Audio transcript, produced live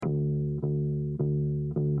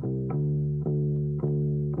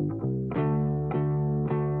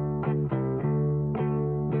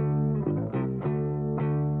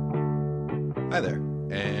Hi there,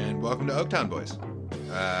 and welcome to Oaktown Boys,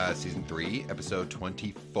 Season 3, Episode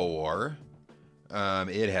 24.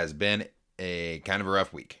 It has been a kind of a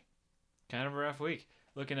rough week.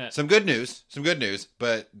 Looking at Some good news,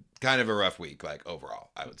 but kind of a rough week, like,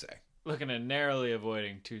 overall, I would say. looking at narrowly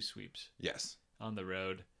avoiding 2 sweeps Yes. on the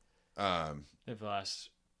road. They've lost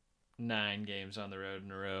 9 games on the road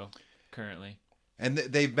in a row currently. And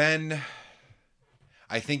they've been,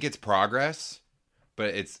 I think it's progress,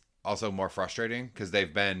 but it's also more frustrating because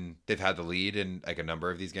they've had the lead in like a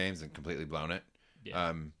number of these games and completely blown it.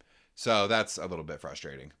 Yeah. So that's a little bit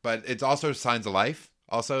frustrating, but it's also signs of life.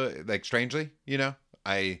 Also, like, strangely,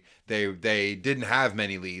 they didn't have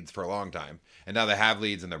many leads for a long time, and now they have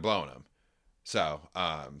leads and they're blowing them. So,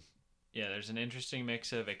 yeah, there's an interesting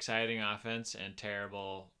mix of exciting offense and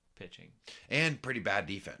terrible pitching. And pretty bad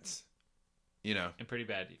defense, And pretty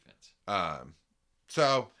bad defense.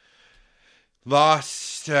 So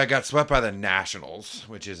lost, got swept by the Nationals,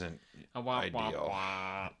 which isn't ideal.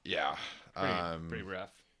 Yeah. Pretty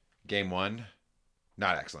rough. Game 1,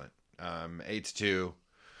 not excellent. 8-2.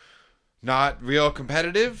 Not real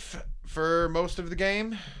competitive for most of the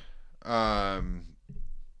game. And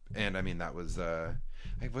I mean, that was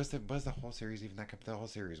was the whole series even that the whole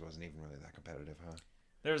series wasn't even really that competitive, huh?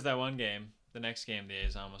 There was that one game. The next game the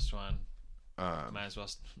A's almost won. Might as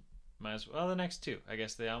well the next 2. I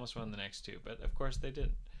guess they almost won the next 2, but of course they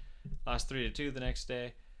didn't. Lost 3-2 the next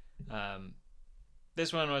day.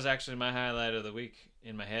 This one was actually my highlight of the week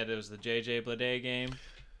in my head. It was the J.J. Bleday game.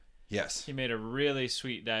 Yes. He made a really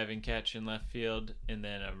sweet diving catch in left field and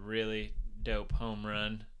then a really dope home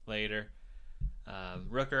run later.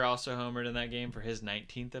 Rooker also homered in that game for his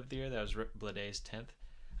 19th of the year. That was Bleday's 10th.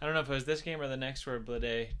 I don't know if it was this game or the next where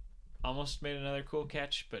Bleday almost made another cool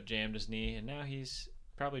catch but jammed his knee, and now he's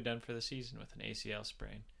probably done for the season with an ACL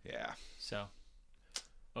sprain. Yeah. So,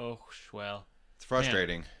 well. It's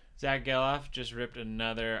frustrating. Man, Zach Geloff just ripped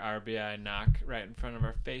another RBI knock right in front of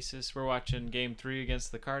our faces. We're watching Game 3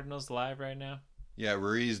 against the Cardinals live right now. Yeah,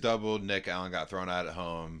 Ruiz doubled. Nick Allen got thrown out at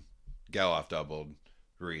home. Geloff doubled.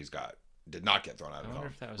 Ruiz did not get thrown out at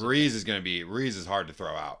home. Ruiz is hard to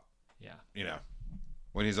throw out. Yeah.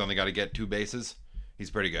 When he's only got to get 2 bases,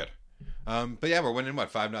 he's pretty good. But yeah, we're winning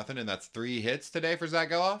 5-0, and that's 3 hits today for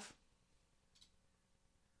Zach Geloff.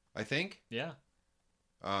 I think. Yeah.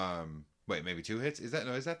 Wait, maybe 2 hits? Is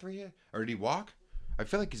that 3 hits? Or did he walk? I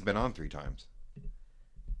feel like he's been on 3 times.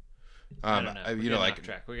 I don't know. We're off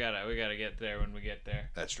track. We gotta get there when we get there.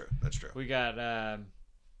 That's true. We got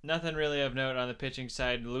nothing really of note on the pitching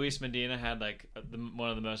side. Luis Medina had one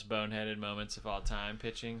of the most boneheaded moments of all time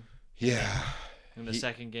pitching. Yeah. In the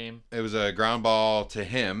second game. It was a ground ball to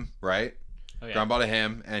him, right? Oh, yeah. Ground ball to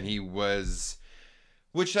him, and he was,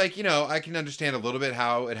 which, I can understand a little bit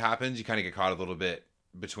how it happens. You kind of get caught a little bit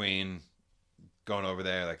between going over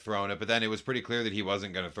there, throwing it, but then it was pretty clear that he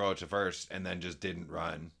wasn't going to throw it to first, and then just didn't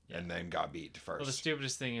run, and then got beat to first. Well, the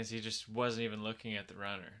stupidest thing is he just wasn't even looking at the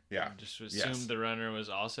runner. Yeah. He just assumed the runner was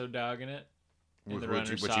also dogging it, and the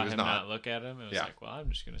runner which saw he was him not look at him, and was like, well, I'm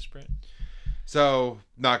just going to sprint. So,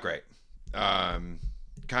 not great.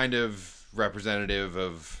 Kind of representative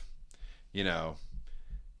of,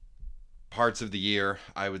 parts of the year,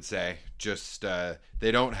 I would say. Just,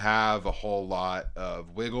 they don't have a whole lot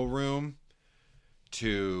of wiggle room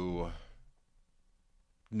to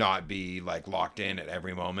not be, locked in at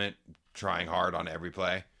every moment, trying hard on every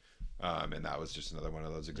play. And that was just another one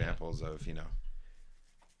of those examples of,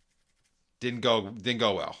 didn't go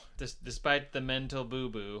well. Despite the mental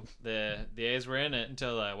boo-boo, the A's were in it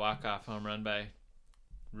until a walk-off home run by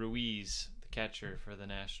Ruiz, the catcher for the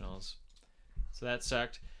Nationals. So that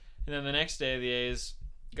sucked. And then the next day, the A's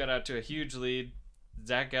got out to a huge lead.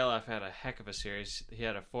 Zach Geloff had a heck of a series. He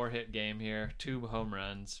had a 4-hit game here, 2 home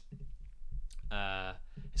runs.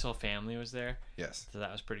 His whole family was there. Yes. So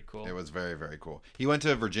that was pretty cool. It was very, very cool. He went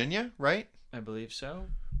to Virginia, right? I believe so.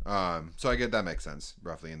 So I get that makes sense,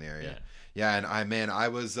 roughly in the area. Yeah, and I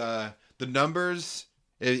was the numbers.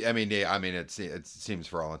 It seems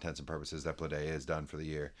for all intents and purposes that Bleday is done for the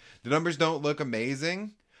year. The numbers don't look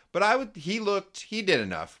amazing, but he did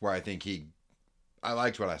enough where I think I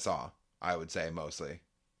liked what I saw. I would say mostly,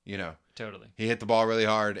 Totally. He hit the ball really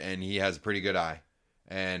hard, and he has a pretty good eye,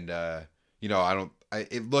 and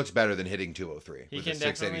it looks better than hitting 203 with a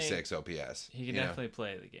 686 OPS. He can definitely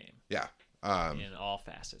play the game. Yeah. In all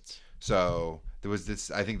facets. So there was this.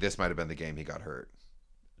 I think this might have been the game he got hurt.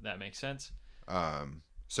 That makes sense.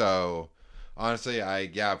 So honestly,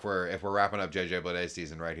 if we're wrapping up JJ Bleday's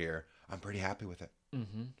season right here, I'm pretty happy with it.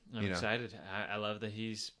 Mm-hmm. I'm excited. I love that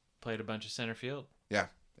he's played a bunch of center field. Yeah,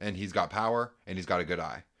 and he's got power and he's got a good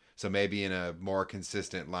eye. So maybe in a more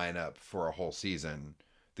consistent lineup for a whole season,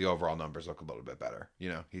 the overall numbers look a little bit better. You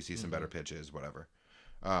know, he sees some better pitches, whatever.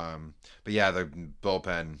 But yeah, the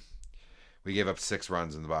bullpen, we gave up 6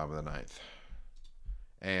 runs in the bottom of the 9th.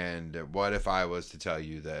 And what if I was to tell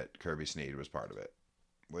you that Kirby Snead was part of it?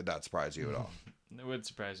 Would that surprise you at all? It would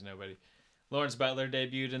surprise nobody. Lawrence Butler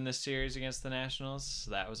debuted in this series against the Nationals.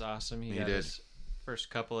 So that was awesome. He got did. his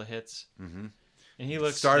first couple of hits. Mm-hmm. And he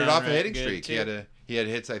looks started off a downright hitting good, streak. too. He had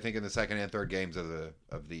hits, I think, in the second and third games of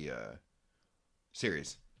the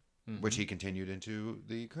series, which he continued into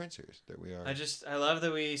the current series that we are. I love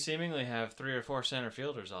that we seemingly have 3 or 4 center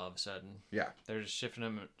fielders all of a sudden. Yeah, they're just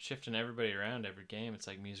shifting everybody around every game. It's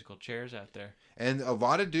like musical chairs out there. And a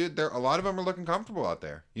lot of them are looking comfortable out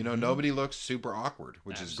there. You know, nobody looks super awkward,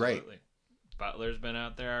 which is great. Butler's been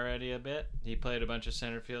out there already a bit. He played a bunch of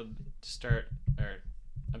center field to start,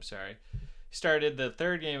 he started the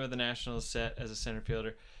 3rd game of the Nationals set as a center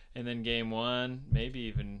fielder, and then game 1, maybe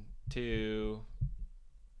even 2.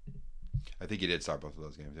 I think he did start both of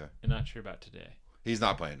those games, yeah. I'm not sure about today. He He's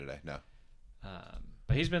not playing today, no.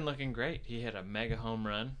 But he's been looking great. He hit a mega home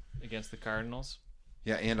run against the Cardinals.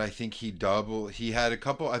 Yeah, and I think he had a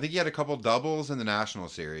couple doubles in the National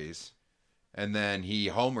Series, and then he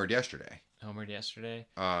homered yesterday.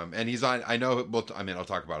 And he's on. I know. Well, I mean, I'll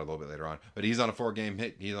talk about it a little bit later on. But he's on a 4-game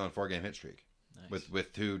hit. He's on a 4-game hit streak, nice.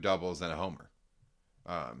 with 2 doubles and a homer.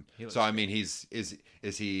 So I mean, is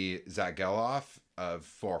he Zach Geloff of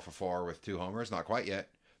 4 for 4 with 2 homers? Not quite yet,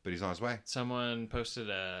 but he's on his way. Someone posted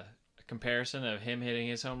a comparison of him hitting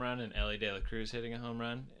his home run and Ellie De La Cruz hitting a home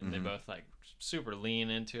run, and they both like super lean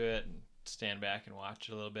into it and stand back and watch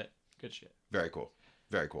it a little bit. Good shit. Very cool.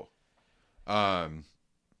 Very cool.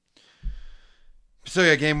 So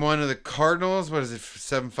yeah, game 1 of the Cardinals. What is it?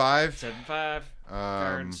 7-5. 7-5.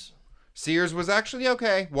 Cards. Sears was actually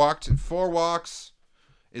okay. 4 walks.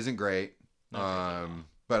 Isn't great. But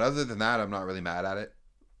other than that, I'm not really mad at it.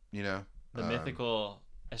 You know, the mythical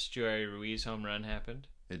Estuary Ruiz home run happened.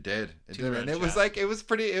 It did. It did. And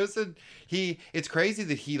it's crazy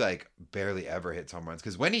that he like barely ever hits home runs,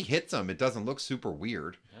 because when he hits them, it doesn't look super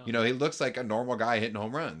weird. No. You know, he looks like a normal guy hitting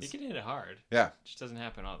home runs. He can hit it hard. Yeah. It just doesn't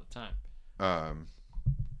happen all the time.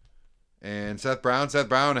 And Seth Brown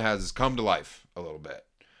has come to life a little bit.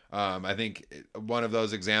 I think one of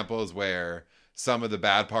those examples where some of the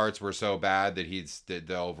bad parts were so bad that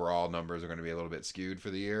the overall numbers are going to be a little bit skewed for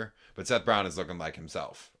the year. But Seth Brown is looking like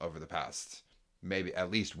himself over the past maybe at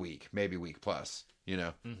least week, maybe week plus. You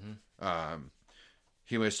know,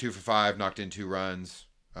 he was 2 for 5, knocked in 2 runs.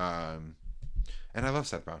 And I love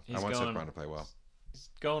Seth Brown. I want Seth Brown to play well. He's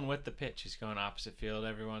going with the pitch. He's going opposite field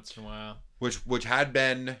every once in a while. Which had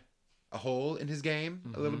been a hole in his game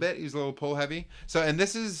a little bit. He's a little pull heavy. So, and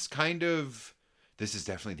this is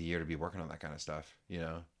definitely the year to be working on that kind of stuff. You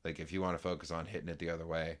know, like if you want to focus on hitting it the other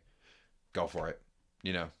way, go for it.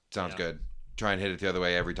 You know, sounds good. Try and hit it the other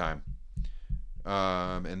way every time.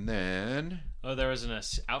 And then there was an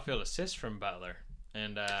outfield assist from Butler,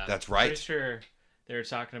 and that's right. Pretty sure they were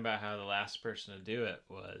talking about how the last person to do it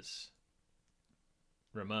was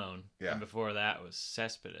Ramon. Yeah. And before that was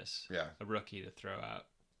Cespedes. Yeah. A rookie to throw out.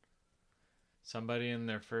 Somebody in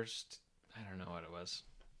their first, I don't know what it was.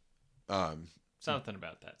 Something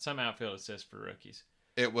about that. Some outfield assist for rookies.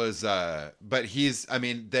 It was, but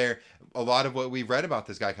a lot of what we've read about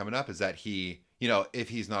this guy coming up is that he, you know, if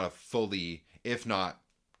he's not if not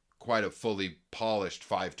quite a fully polished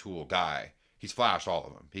 5-tool guy, he's flashed all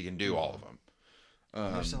of them. He can do all of them.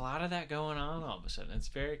 There's a lot of that going on all of a sudden. It's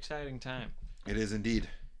a very exciting time. It is indeed.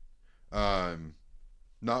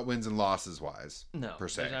 Not wins and losses wise, no, per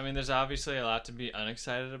se. There's obviously a lot to be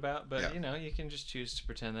unexcited about, but you know, you can just choose to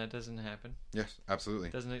pretend that doesn't happen. Yes,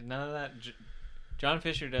 absolutely. None of that. John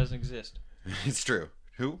Fisher doesn't exist. It's true.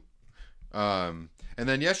 Who? And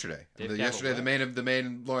then yesterday, the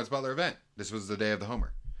main Lawrence Butler event. This was the day of the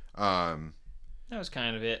homer. That was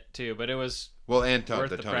kind of it too, but it was and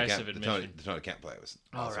worth the price of admission. The Tony Kemp play was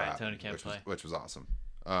Tony Kemp play, which was awesome.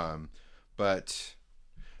 But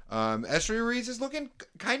Estuary Ruiz is looking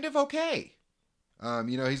kind of okay.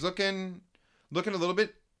 You know, he's looking a little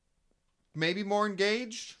bit maybe more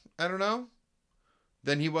engaged. I don't know,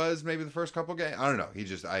 than he was maybe the first couple games. I don't know.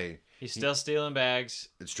 He's still stealing bags.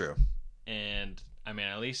 It's true. And I mean,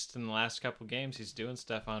 at least in the last couple games, he's doing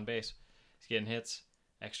stuff on base. He's getting hits,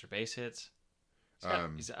 extra base hits.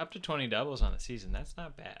 He's up to 20 doubles on the season. That's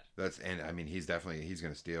not bad. He's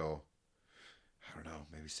going to steal, I don't know,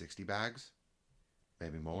 maybe 60 bags,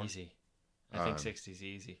 maybe more. Easy. I think 60 is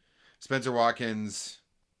easy. Spencer Watkins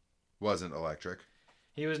wasn't electric.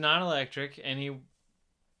 He was not electric, and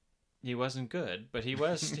he wasn't good, but he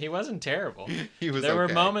wasn't terrible. He was There were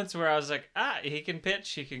okay. moments where I was like, he can pitch.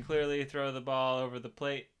 He can clearly throw the ball over the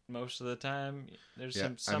plate most of the time. There's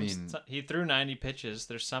he threw 90 pitches.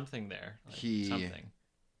 There's something there. Something.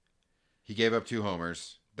 He gave up 2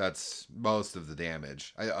 homers. That's most of the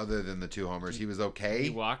damage. Other than the 2 homers, he was okay. He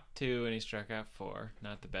walked 2 and he struck out 4.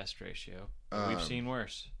 Not the best ratio. But we've seen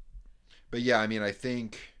worse. But yeah, I mean, I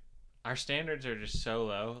think our standards are just so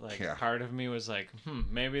low. Like, part of me was like,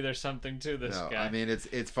 maybe there's something to this guy. I mean,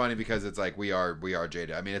 it's funny because it's like we are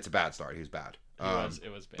jaded. I mean, it's a bad start. He was bad.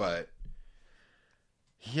 It was bad. But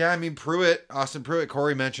yeah, I mean, Austin Pruitt.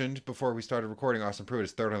 Corey mentioned before we started recording. Austin Pruitt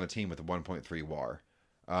is 3rd on the team with a 1.3 WAR.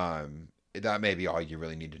 That may be all you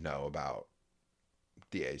really need to know about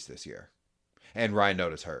the A's this year. And Ryan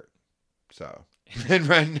Noda's hurt. So, and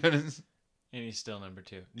Ryan Noda's... And he's still number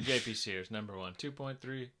 2. JP Sears, number 1,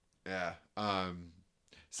 2.3. Yeah.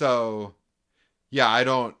 So, yeah,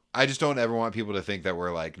 I just don't ever want people to think that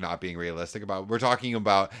we're like not being realistic about. We're talking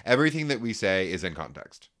about everything that we say is in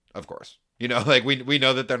context, of course. You know, like we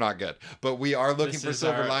know that they're not good, but we are looking for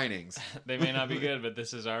silver linings. They may not be good, but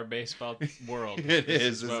this is our baseball world.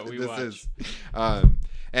 This is what we watch.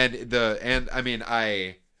 And I mean,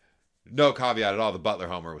 no caveat at all. The Butler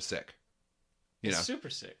homer was sick. It's super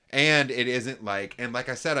sick. And it isn't like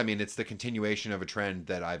I said, I mean, it's the continuation of a trend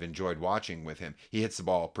that I've enjoyed watching with him. He hits the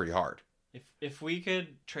ball pretty hard. If we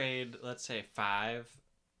could trade, let's say, 5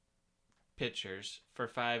 pitchers for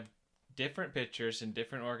 5 different pitchers in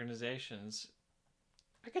different organizations,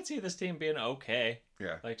 I could see this team being okay.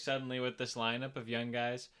 Yeah. Like, suddenly with this lineup of young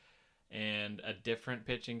guys and a different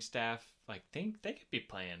pitching staff, like, they could be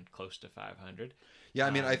playing close to 500. Yeah, I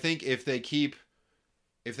mean, I think if they keep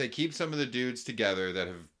some of the dudes together that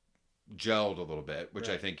have gelled a little bit, which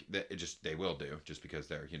right. I think that they will do, just because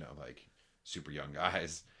they're, you know, like super young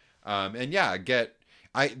guys. And yeah,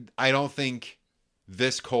 I don't think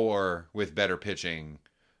this core with better pitching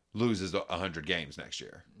loses 100 games next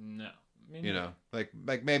year. No. I mean, you know, like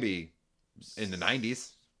maybe in the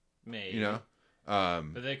 90s. Maybe. You know?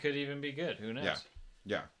 But they could even be good. Who knows?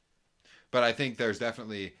 Yeah. But I think there's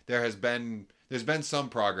been some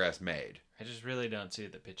progress made. I just really don't see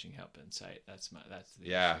the pitching help in sight. That's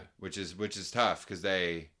the issue. which is tough because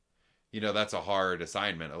they, you know, that's a hard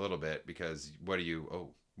assignment a little bit because what do you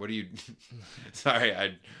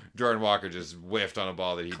sorry, Jordan Walker just whiffed on a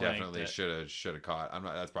ball that he definitely should have caught.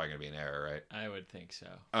 That's probably gonna be an error, right? I would think so.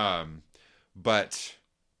 But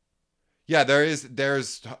yeah,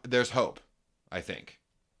 there's hope, I think,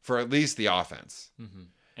 for at least the offense, mm-hmm.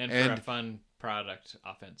 and for a fun product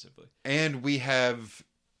offensively. And we have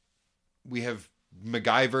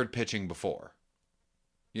MacGyvered pitching before,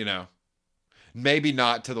 you know, maybe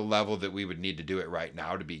not to the level that we would need to do it right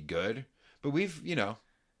now to be good, but we've, you know.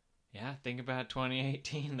 Yeah, think about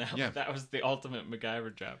 2018. That was the ultimate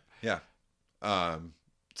MacGyver job. Yeah.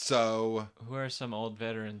 So who are some old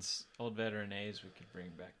veteran A's we could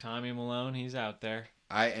bring back? Tommy Malone, he's out there.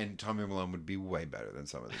 And Tommy Malone would be way better than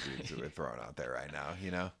some of the dudes that we're throwing out there right now,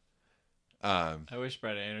 you know. I wish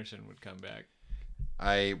Brett Anderson would come back.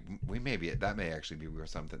 That may actually be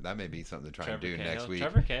something. That may be something to try and do next week.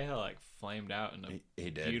 Trevor Cahill like flamed out in a he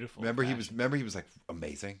did. Beautiful. Remember he was like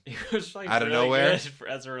amazing. He was like out of really nowhere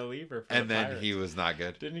as a reliever. And then Pirates. He was not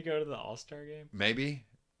good. Didn't he go to the All-Star game? Maybe.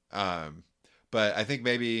 But I think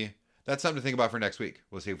maybe that's something to think about for next week.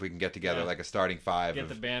 We'll see if we can get together like a starting 5. Get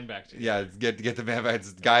the band back together. Yeah, get the band back.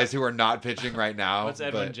 It's guys who are not pitching right now. What's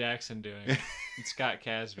Edwin Jackson doing? And Scott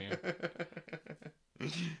Kazmir.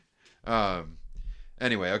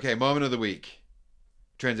 Anyway, okay, moment of the week.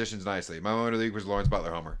 Transitions nicely. My moment of the week was Lawrence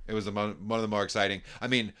Butler homer. It was one of the more exciting. I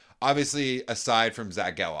mean, obviously, aside from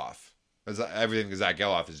Zach Geloff, everything that Zach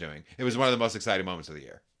Geloff is doing, it was one of the most exciting moments of the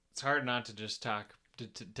year. It's hard not to just talk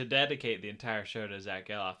to dedicate the entire show to Zach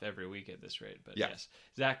Geloff every week at this rate. But yes,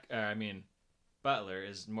 Butler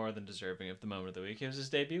is more than deserving of the moment of the week. It was his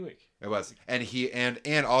debut week. It was, and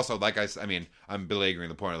and also like I mean, I'm belaboring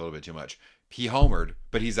the point a little bit too much. He homered,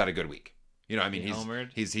 but he's had a good week. You know, I mean,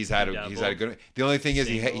 he's had a good. The only thing is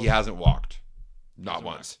he hasn't walked, not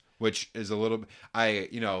once, which is a little.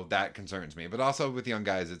 That concerns me. But also with young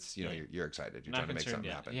guys, it's you're excited. You're trying to make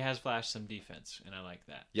something happen. He has flashed some defense, and I like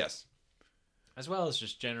that. Yes, as well as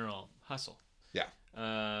just general hustle. Yeah.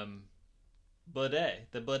 Bleday,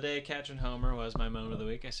 the Bleday catch and homer was my moment of the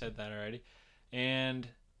week. I said that already, and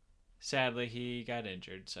sadly he got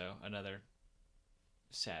injured. So another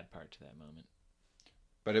sad part to that moment.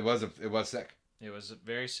 But it was sick. It was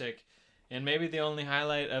very sick. And maybe the only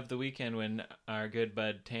highlight of the weekend when our good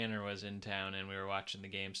bud Tanner was in town and we were watching the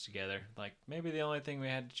games together. Like, maybe the only thing we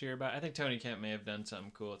had to cheer about. I think Tony Kemp may have done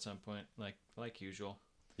something cool at some point, like usual.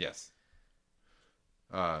 Yes.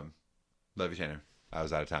 Love you, Tanner. I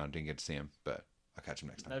was out of town, didn't get to see him, but I'll catch him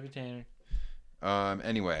next time. Love you, Tanner.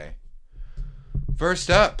 Anyway, first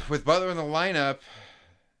up with Butler in the lineup,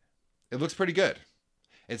 it looks pretty good.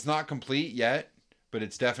 It's not complete yet, but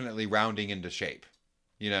it's definitely rounding into shape.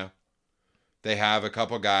 You know, they have a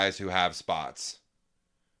couple guys who have spots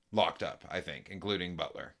locked up, I think, including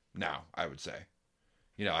Butler. Now, I would say,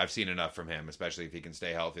 you know, I've seen enough from him, especially if he can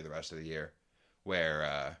stay healthy the rest of the year,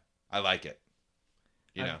 where I like it.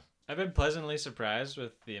 You know, I've been pleasantly surprised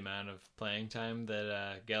with the amount of playing time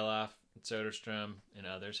that Geloff, Soderstrom, and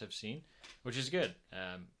others have seen, which is good.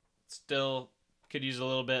 Still could use a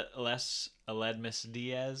little bit less Aledmus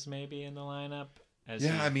Diaz maybe in the lineup. As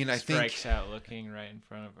yeah, I mean, I think strikes out looking right in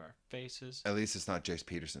front of our faces. At least it's not Jace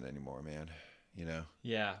Peterson anymore, man. You know.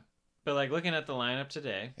 Yeah, but like looking at the lineup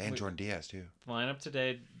today, and Jordan Diaz too. The lineup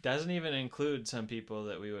today doesn't even include some people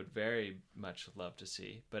that we would very much love to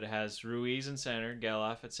see, but it has Ruiz in center,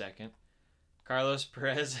 Geloff at second, Carlos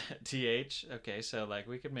Perez at DH. Okay, so like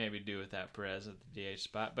we could maybe do without Perez at the DH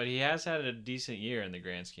spot, but he has had a decent year in the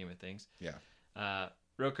grand scheme of things. Yeah.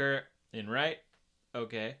 Rooker in right.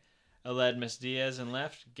 Okay. Aledmus Diaz in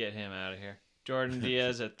left. Get him out of here. Jordan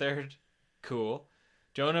Diaz at third. Cool.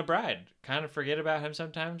 Jonah Bride. Kind of forget about him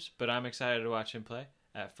sometimes, but I'm excited to watch him play.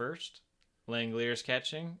 At first. Langlear's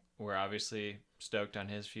catching. We're obviously stoked on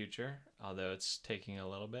his future, although it's taking a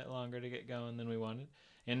little bit longer to get going than we wanted.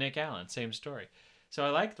 And Nick Allen, same story. So I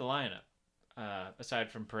like the lineup, aside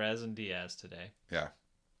from Perez and Diaz today. Yeah.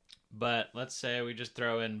 But let's say we just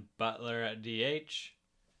throw in Butler at DH.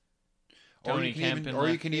 Or you can even DH.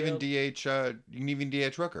 You can even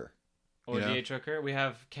DH Rooker. Or DH Rooker. We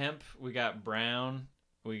have Kemp. We got Brown.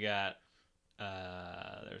 We got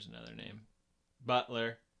there's another name,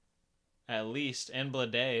 Butler, at least, and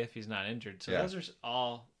Blade if he's not injured. So those are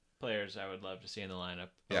all players I would love to see in the lineup.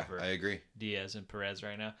 Yeah, over I agree. Diaz and Perez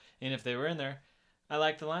right now, and if they were in there, I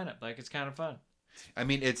like the lineup. Like it's kind of fun. I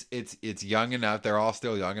mean, it's young enough. They're all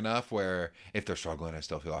still young enough where if they're struggling, I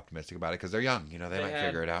still feel optimistic about it because they're young. You know, they might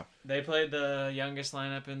figure it out. They played the youngest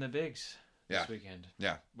lineup in the bigs this weekend.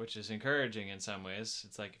 Yeah. Which is encouraging in some ways.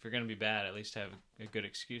 It's like if you're going to be bad, at least have a good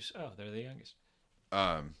excuse. Oh, they're the youngest.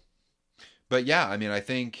 But yeah, I mean, I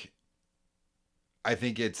think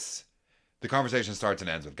it's the conversation starts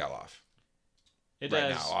and ends with Geloff. It right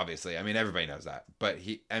does. Now, obviously. I mean, everybody knows that. But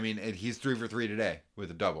he's 3 for 3 today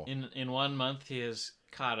with a double. In 1 month, he has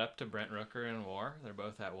caught up to Brent Rooker in WAR. They're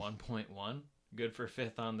both at 1.1. Good for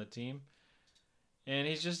 5th on the team. And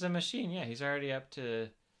he's just a machine. Yeah, he's already up to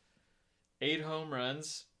 8 home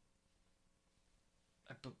runs.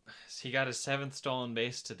 He got his 7th stolen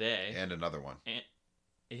base today. And another one. And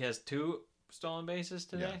he has 2 stolen bases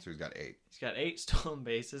today? Yeah, so he's got 8. He's got 8 stolen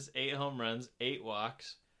bases, 8 home runs, 8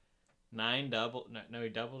 walks. 9 double. No, he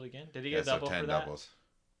doubled again. Did he get a double 10 for that? doubles.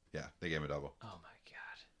 Yeah, they gave him a double. Oh my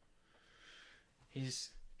god.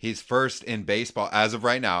 He's first in baseball as of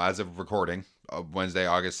right now, as of recording, Wednesday,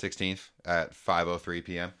 August 16th at 5:03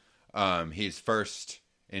 p.m. He's first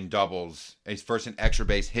in doubles. He's first in extra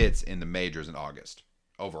base hits in the majors in August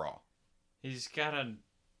overall. He's got a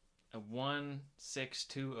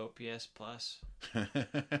 1.62 OPS plus.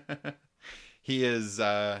 He is.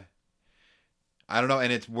 I don't know,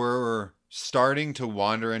 and we're starting to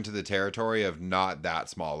wander into the territory of not that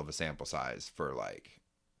small of a sample size for like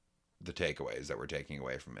the takeaways that we're taking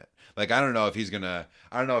away from it. Like I don't know if he's gonna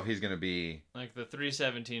be like the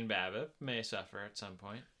 317 BABIP may suffer at some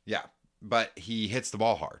point. Yeah, but he hits the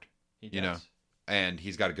ball hard. He does. You know, and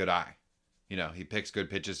he's got a good eye. You know, he picks good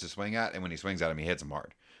pitches to swing at, and when he swings at them, he hits them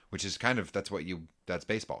hard. Which is kind of that's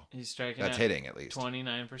baseball. He's striking. That's hitting at least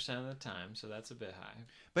 29% of the time, so that's a bit high.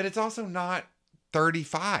 But it's also not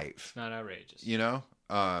 35. It's not outrageous. You know?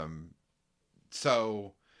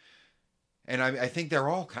 So, and I think they're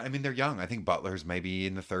all they're young. I think Butler's maybe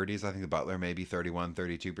in the 30s. I think the Butler may be 31,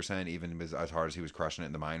 32%, even as hard as he was crushing it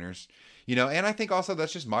in the minors. You know, and I think also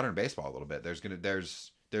that's just modern baseball a little bit.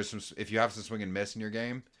 There's some, if you have some swing and miss in your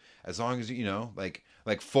game, as long as, you know, like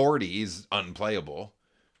 40 is unplayable.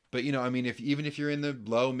 But, you know, I mean, even if you're in the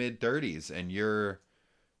low mid 30s and you're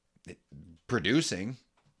producing,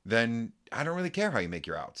 then I don't really care how you make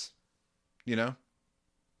your outs, you know?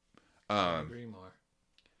 I agree more.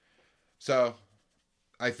 So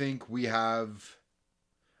I think we have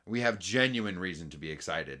genuine reason to be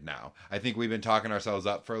excited now. I think we've been talking ourselves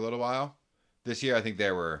up for a little while this year. I think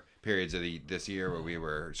there were periods of this year where we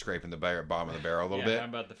were scraping the bottom of the barrel a little bit. How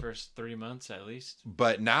about the first 3 months at least?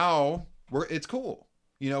 But now it's cool.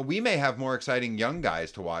 You know, we may have more exciting young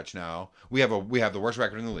guys to watch now. We have the worst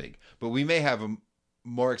record in the league, but we may have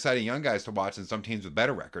more exciting young guys to watch than some teams with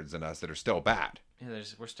better records than us that are still bad. Yeah,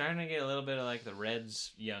 we're starting to get a little bit of like the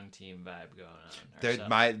Reds young team vibe going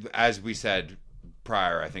on. As we said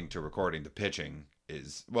prior, I think to recording, the pitching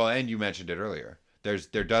is well, and you mentioned it earlier.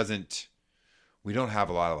 We don't have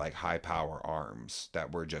a lot of like high power arms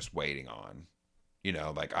that we're just waiting on. You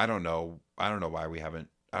know, like I don't know why we haven't.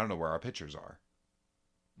 I don't know where our pitchers are.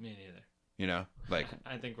 Me neither. You know, like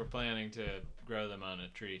I think we're planning to grow them on a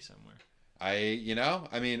tree somewhere.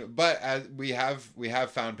 But as we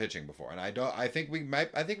have found pitching before, and I think we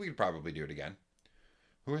could probably do it again.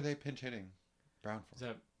 Who are they pinch hitting Brown for? Is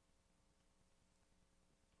that?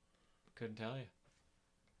 Couldn't tell you.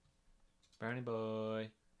 Brownie boy.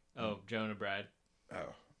 Oh, Jonah Bride.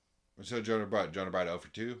 Oh, so Jonah Bride 0 for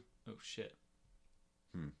 2. Oh shit.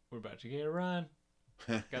 We're about to get a run.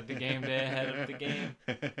 Got the game day ahead of the game.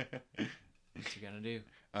 What's he gonna do?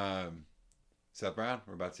 Seth Brown.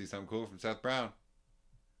 We're about to see something cool from Seth Brown.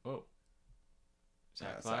 Whoa.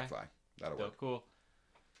 Sack fly. That'll Still work. Cool.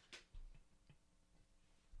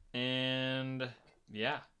 And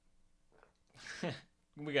yeah.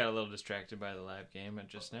 We got a little distracted by the live game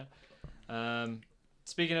just now.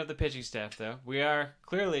 Speaking of the pitching staff, though, we are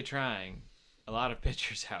clearly trying a lot of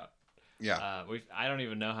pitchers out. Yeah. I don't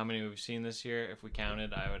even know how many we've seen this year. If we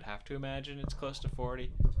counted, I would have to imagine it's close to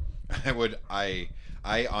 40. I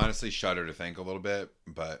honestly shudder to think a little bit,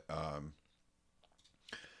 but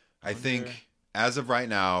I think as of right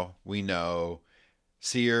now, we know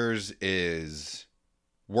Sears is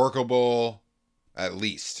workable, at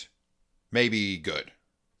least, maybe good.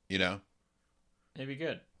 You know, maybe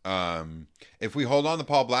good. If we hold on to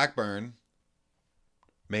Paul Blackburn,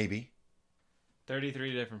 maybe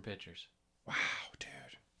 33 different pitchers. Wow, dude.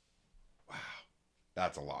 Wow,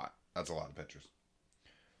 that's a lot. That's a lot of pitchers.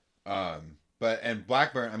 But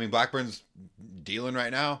Blackburn's dealing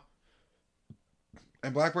right now,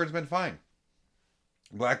 and Blackburn's been fine.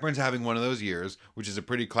 Blackburn's having one of those years, which is a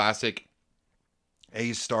pretty classic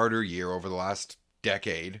A starter year over the last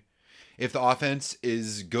decade. If the offense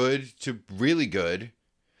is good to really good,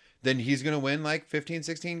 then he's going to win like 15,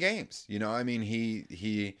 16 games. You know, I mean,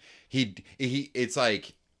 he it's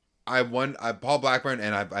like, Paul Blackburn,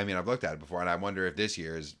 and I've looked at it before, and I wonder if this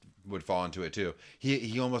year would fall into it too.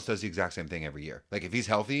 He almost does the exact same thing every year. Like if he's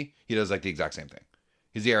healthy, he does like the exact same thing.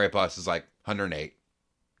 His ERA plus is like 108.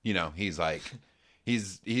 You know, he's like,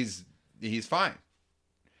 he's fine.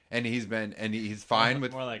 And he's fine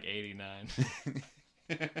with more like 89.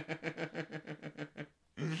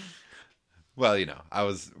 Well, you know,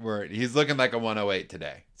 he's looking like a 108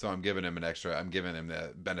 today, so I'm giving him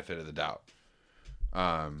the benefit of the doubt.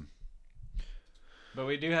 But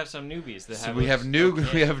we do have some newbies that we have new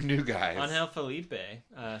guys. Angel Felipe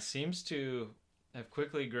seems to have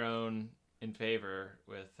quickly grown in favor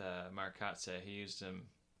with Mark Kotze. He used him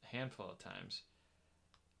a handful of times.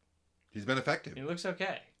 He's been effective. He looks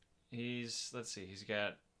okay. He's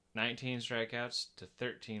got 19 strikeouts to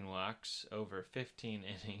 13 walks over 15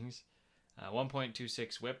 innings.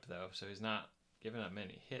 1.26 whip, though, so he's not giving up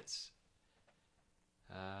many hits.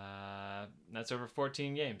 That's over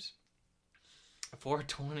 14 games.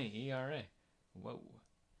 4.20 ERA. Whoa.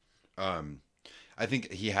 I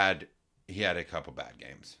think he had a couple bad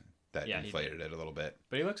games that inflated it a little bit.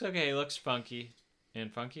 But he looks okay. He looks funky,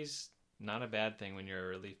 and funky's not a bad thing when you're a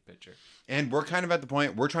relief pitcher. And we're kind of at the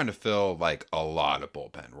point we're trying to fill like a lot of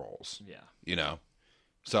bullpen roles. Yeah. You know,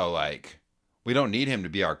 so like we don't need him to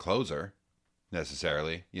be our closer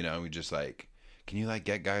necessarily. You know, we just like, can you like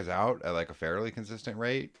get guys out at like a fairly consistent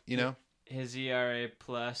rate? You know. His ERA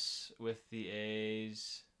plus with the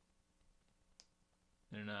A's,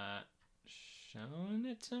 they're not showing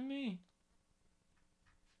it to me.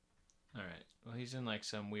 All right. Well, he's in like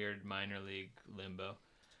some weird minor league limbo.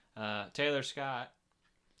 Taylor Scott,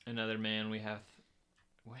 another man we have.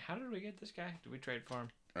 How did we get this guy? Did we trade for him?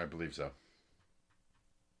 I believe so.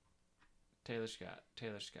 Taylor Scott.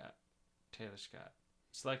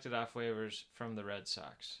 Selected off waivers from the Red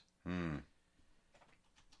Sox.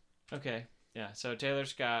 Okay, yeah. So Taylor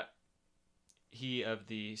Scott, he of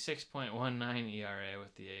the 6.19 ERA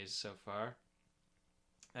with the A's so far.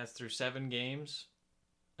 That's through 7 games,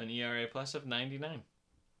 an ERA plus of 99.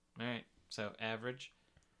 All right, so average.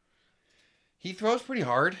 He throws pretty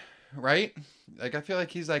hard, right? Like I feel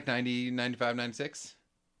like he's like 90, 95, 96.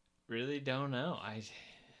 Really don't know.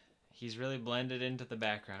 He's really blended into the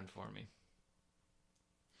background for me.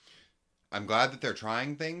 I'm glad that they're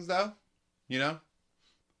trying things though, you know?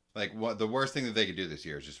 Like, what the worst thing that they could do this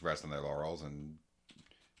year is just rest on their laurels and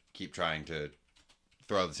keep trying to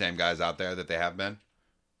throw the same guys out there that they have been.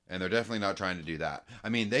 And they're definitely not trying to do that. I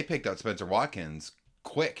mean, they picked up Spencer Watkins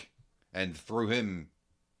quick and threw him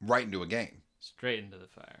right into a game. Straight into the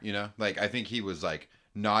fire. You know, like I think he was like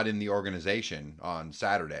not in the organization on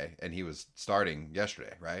Saturday, and he was starting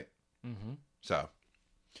yesterday, right? Mm-hmm. So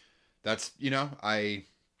that's, you know, I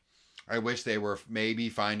wish they were maybe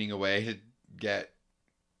finding a way to get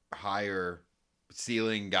higher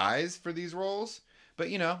ceiling guys for these roles, but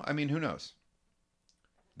you know, I mean, who knows?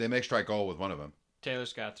 They may strike gold with one of them. Taylor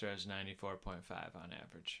Scott throws 94.5 on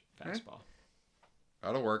average fastball.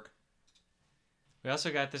 That'll work. We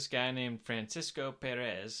also got this guy named Francisco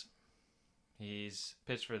Perez. He's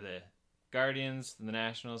pitched for the Guardians, the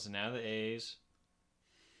Nationals, and now the A's.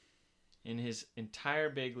 In his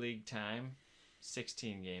entire big league time,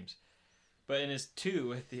 16 games. But in his 2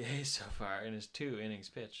 with the A's so far, in his 2 innings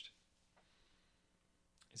pitched,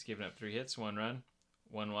 he's given up 3 hits, 1 run,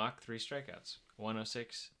 1 walk, 3 strikeouts,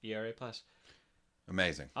 1.06 ERA plus.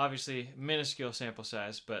 Amazing. Obviously, minuscule sample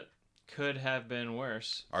size, but could have been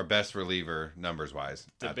worse. Our best reliever, numbers wise.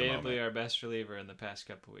 Debatably our best reliever in the past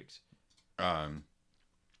couple weeks.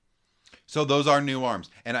 So those are new arms,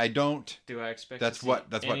 and I don't. Do I expect that's to see what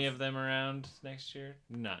that's any what, of them around next year?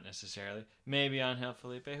 Not necessarily. Maybe Angel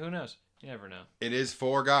Felipe. Who knows? You never know. It is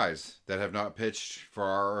 4 guys that have not pitched for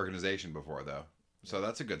our organization before, though. So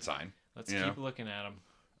that's a good sign. Let's keep looking at them.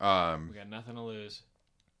 We got nothing to lose.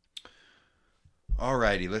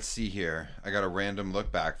 Alrighty, let's see here. I got a random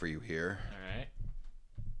look back for you here. All right.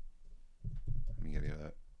 Let me get you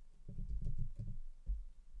that.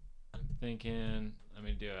 I'm thinking. Let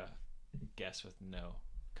me do a guess with no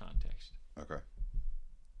context. Okay.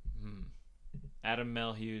 Adam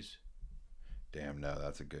Melhuse. Damn, no,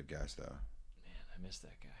 that's a good guess, though. Man, I missed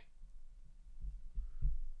that guy.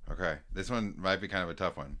 Okay, this one might be kind of a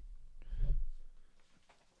tough one.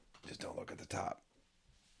 Just don't look at the top.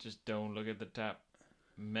 Just don't look at the top.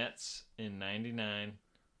 Mets in 99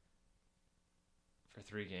 for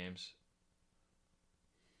 3 games.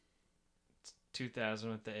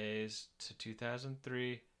 2000 with the A's to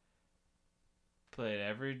 2003. Played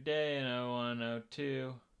every day in 01,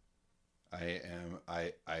 02. Do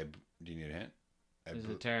you need a hint? Is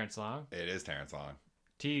it Terrence Long? It is Terrence Long.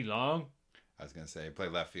 T. Long? I was gonna say play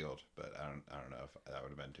left field, but I don't know if that would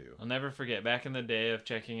have been too. I'll never forget back in the day of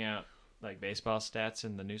checking out like baseball stats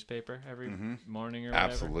in the newspaper every morning or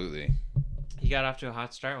whatever. Absolutely. He got off to a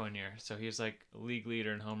hot start one year, so he was like league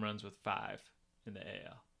leader in home runs with 5 in the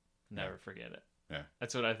AL. Never forget it. Yeah.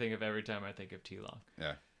 That's what I think of every time I think of T. Long.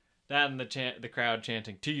 Yeah. That and the crowd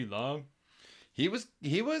chanting T. Long. He was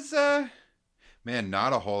man,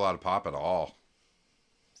 not a whole lot of pop at all.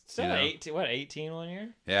 Still 18 one year?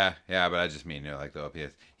 Yeah, but I just mean, like the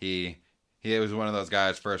OPS. He was one of those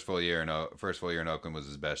guys. First full year in Oakland was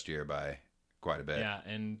his best year by quite a bit. Yeah,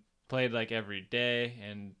 and played like every day,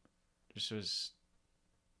 and just was,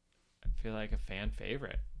 I feel like, a fan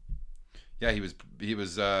favorite. Yeah, he was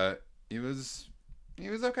okay. He was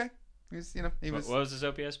What was his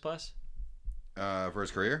OPS plus? For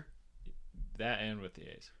his career. That and with the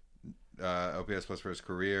A's. OPS plus for his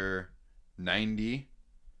career, 90.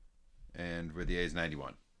 And with the A's,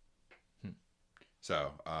 91.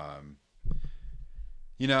 So,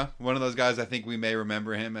 one of those guys, I think we may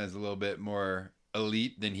remember him as a little bit more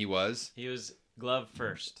elite than he was. He was glove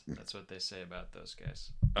first. That's what they say about those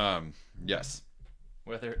guys. Yes.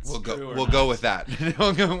 Whether it's we'll true go with that.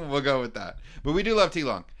 we'll go with that. But we do love T.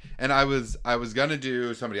 Long. And I was gonna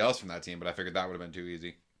do somebody else from that team, but I figured that would have been too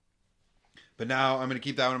easy. But now I'm gonna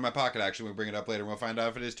keep that one in my pocket. Actually, we'll bring it up later and we'll find out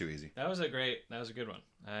if it is too easy. That was a good one.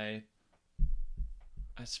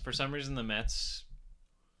 For some reason, the Mets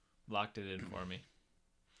locked it in for me.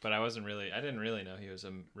 But I didn't really know he was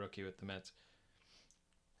a rookie with the Mets.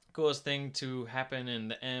 Coolest thing to happen in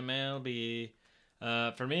the MLB,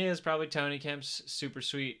 for me, is probably Tony Kemp's super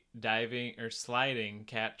sweet sliding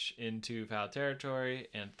catch into foul territory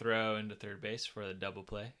and throw into third base for the double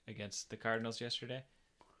play against the Cardinals yesterday.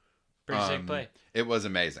 Pretty sick play. It was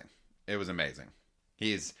amazing.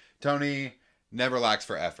 Tony never lacks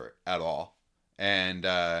for effort at all. And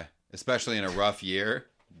especially in a rough year,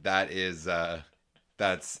 it's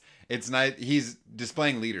nice. He's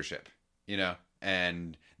displaying leadership,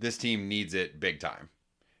 and this team needs it big time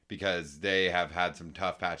because they have had some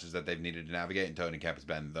tough patches that they've needed to navigate, and Tony Kemp has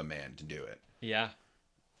been the man to do it. Yeah.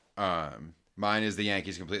 Mine is the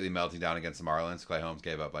Yankees completely melting down against the Marlins. Clay Holmes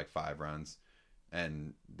gave up like 5 runs,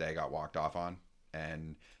 and they got walked off on.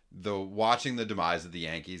 And watching the demise of the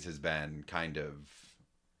Yankees has been kind of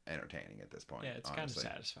entertaining at this point. Yeah, it's honestly.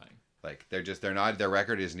 kind of satisfying. Like their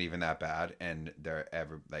record isn't even that bad, and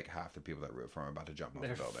half the people that root for them are about to jump off the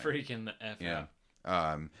building. They're freaking the F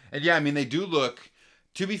out. And yeah, I mean they do look.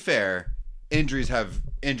 To be fair, injuries have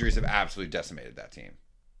absolutely decimated that team.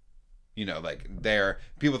 You know, like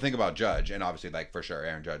people think about Judge, and obviously, like for sure,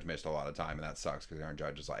 Aaron Judge missed a lot of time, and that sucks because Aaron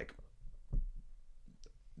Judge is like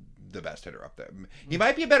the best hitter up there. He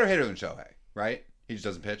might be a better hitter than Shohei, right? He just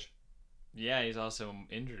doesn't pitch. Yeah, he's also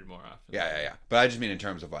injured more often. Yeah. But I just mean in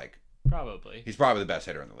terms of like, probably he's probably the best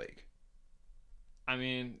hitter in the league. I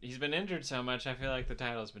mean, he's been injured so much. I feel like the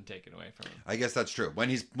title's been taken away from him. I guess that's true. When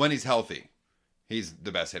he's healthy, he's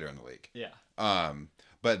the best hitter in the league. Yeah.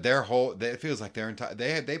 But it feels like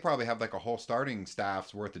they probably have like a whole starting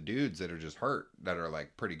staff's worth of dudes that are just hurt that are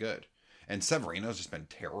like pretty good. And Severino's just been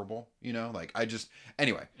terrible, you know. Like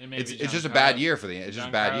anyway, it's just a bad year for it's just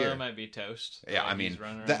a bad year. Might be toast. Yeah, I mean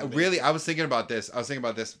that really. I was thinking about this. I think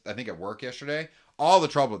at work yesterday.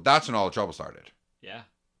 That's when all the trouble started. Yeah.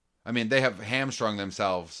 I mean, they have hamstrung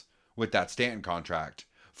themselves with that Stanton contract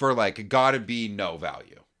for like gotta be no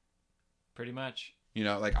value. Pretty much. You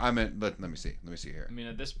know, like let me see here. I mean,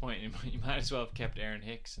 at this point, you might as well have kept Aaron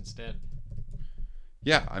Hicks instead.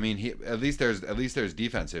 Yeah, I mean, at least there's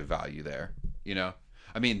defensive value there. You know,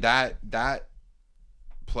 I mean that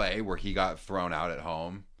play where he got thrown out at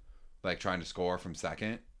home, like trying to score from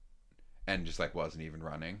second, and just like wasn't even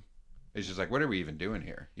running. It's just like, what are we even doing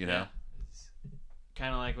here? You know.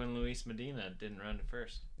 Kind of like when Luis Medina didn't run to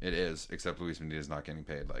first. It is, except Luis Medina's not getting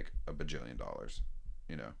paid like $1 bajillion.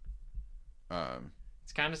 You know.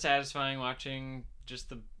 It's kind of satisfying watching just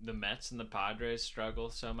the Mets and the Padres struggle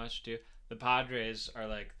so much too. The Padres are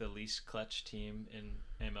like the least clutch team in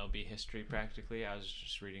MLB history practically. I was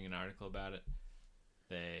just reading an article about it.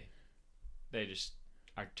 They just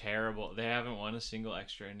are terrible. They haven't won a single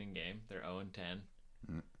extra inning game. They're 0-10.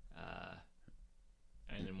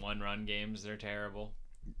 And in one-run games, they're terrible.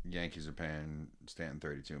 Yankees are paying Stanton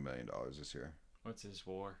 $32 million this year. What's his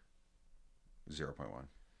WAR? 0.1.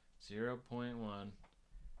 0.1.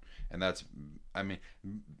 And that's, I mean,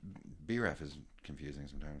 BREF is confusing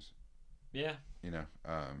sometimes. Yeah. You know,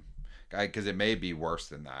 because it may be worse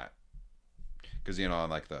than that. Because, you know,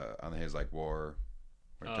 on his like WAR,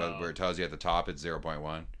 where it tells you at the top it's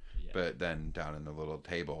 0.1, yeah. But then down in the little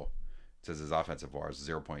table, it says his offensive WAR is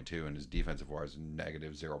 0.2 and his defensive WAR is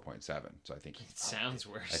negative 0.7. So I think it sounds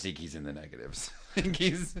worse. I think he's in the negatives.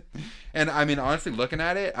 And I mean, honestly, looking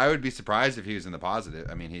at it, I would be surprised if he was in the positive.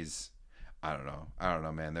 I mean, I don't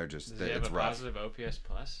know, man. They're just, Does he have a positive OPS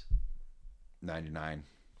plus? 99.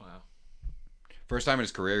 Wow. First time in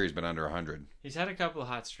his career he's been under 100. He's had a couple of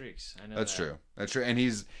hot streaks. I know That's true. That's true. And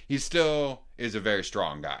he still is a very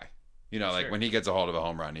strong guy. You know, like when he gets a hold of a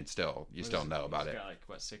home run, you still know about it. He's got like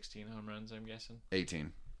 16 home runs, I'm guessing.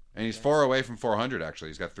 18. And he's 4 away from 400 actually.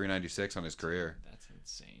 He's got 396 on his career. That's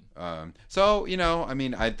insane. So, you know, I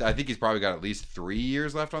mean, I think he's probably got at least 3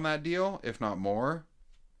 years left on that deal, if not more.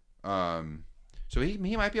 So he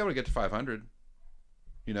might be able to get to 500.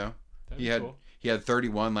 You know. He had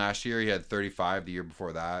 31 last year. He had 35 the year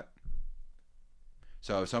before that.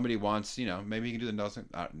 So if somebody wants, you know, maybe he can do the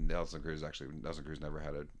Nelson Cruz. Actually, Nelson Cruz never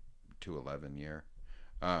had a 211 year.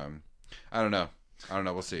 I don't know.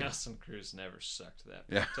 We'll see. Nelson Cruz never sucked that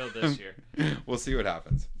until this year. We'll see what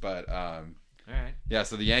happens. But all right. Yeah.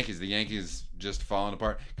 So the Yankees just falling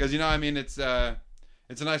apart because, you know, I mean, it's a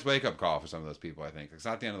nice wake up call for some of those people. I think it's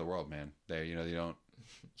not the end of the world, man. They don't.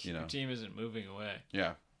 You know, your team isn't moving away.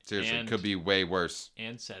 Yeah. Seriously, it could be way worse.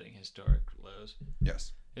 And setting historic lows.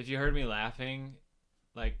 Yes. If you heard me laughing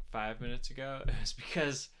like 5 minutes ago, it was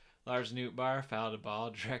because Lars Nootbaar fouled a ball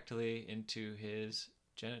directly into his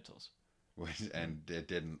genitals. And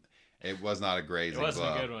it was not a grazing blow. It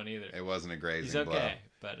wasn't a good one either. It wasn't a grazing blow. He's okay,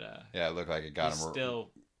 but yeah, it looked like it got him.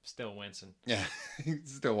 Still wincing. Yeah,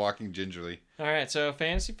 he's still walking gingerly. All right, so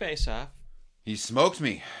fantasy face-off. He smoked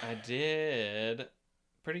me. I did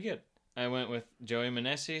pretty good. I went with Joey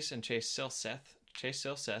Meneses and Chase Silseth. Chase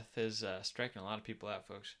Silseth is striking a lot of people out,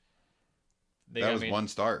 folks. That was one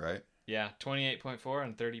start, right? Yeah, 28.4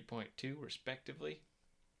 and 30.2, respectively.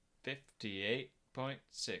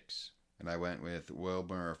 58.6. And I went with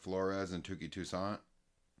Wilmer Flores and Tuki Toussaint.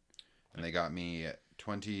 And they got me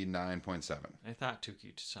 29.7. I thought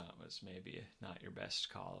Tuki Toussaint was maybe not your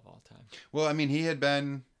best call of all time. Well, I mean, he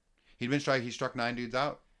struck 9 dudes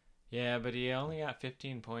out. Yeah, but he only got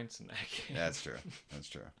 15 points in that game. That's true.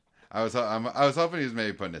 I was hoping he was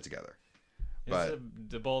maybe putting it together. But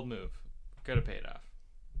it's a bold move. Could have paid off.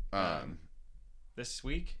 This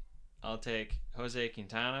week, I'll take Jose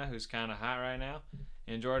Quintana, who's kind of hot right now,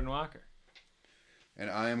 and Jordan Walker. And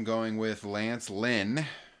I am going with Lance Lynn,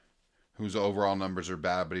 whose overall numbers are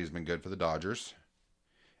bad, but he's been good for the Dodgers.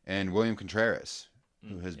 And William Contreras,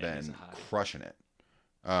 who has been crushing it.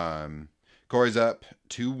 Corey's up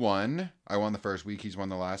 2-1. I won the first week. He's won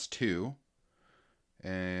the last 2.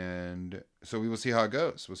 And so we will see how it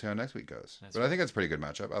goes. We'll see how next week goes. I think that's a pretty good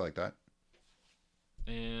matchup. I like that.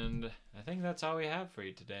 And I think that's all we have for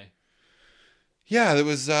you today. Yeah, there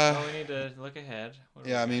was. Oh, we need to look ahead.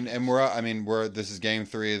 Yeah, this is game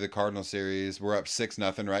 3 of the Cardinal series. We're up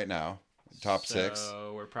 6-0 right now. Top 6.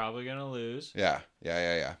 So we're probably gonna lose. Yeah.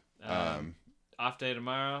 Off day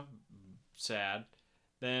tomorrow. Sad.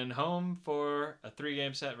 Then home for a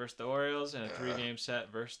 3-game set versus the Orioles and a 3-game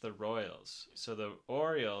set versus the Royals. So the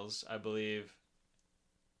Orioles, I believe,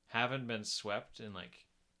 haven't been swept in like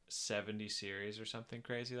 70 series or something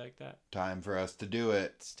crazy like that. Time for us to do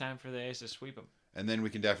it. It's time for the A's to sweep them. And then we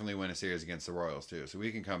can definitely win a series against the Royals too. So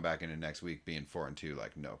we can come back into next week being 4-2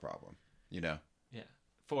 like no problem. You know? Yeah.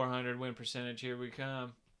 400 win percentage, here we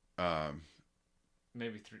come.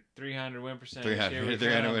 Maybe 300 win percentage.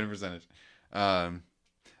 300 win percentage.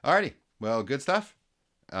 Alrighty. Well, good stuff.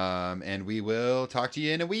 And we will talk to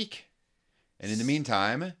you in a week. And in the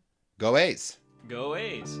meantime, go A's. Go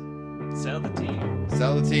A's. Sell the team.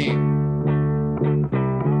 Sell the team.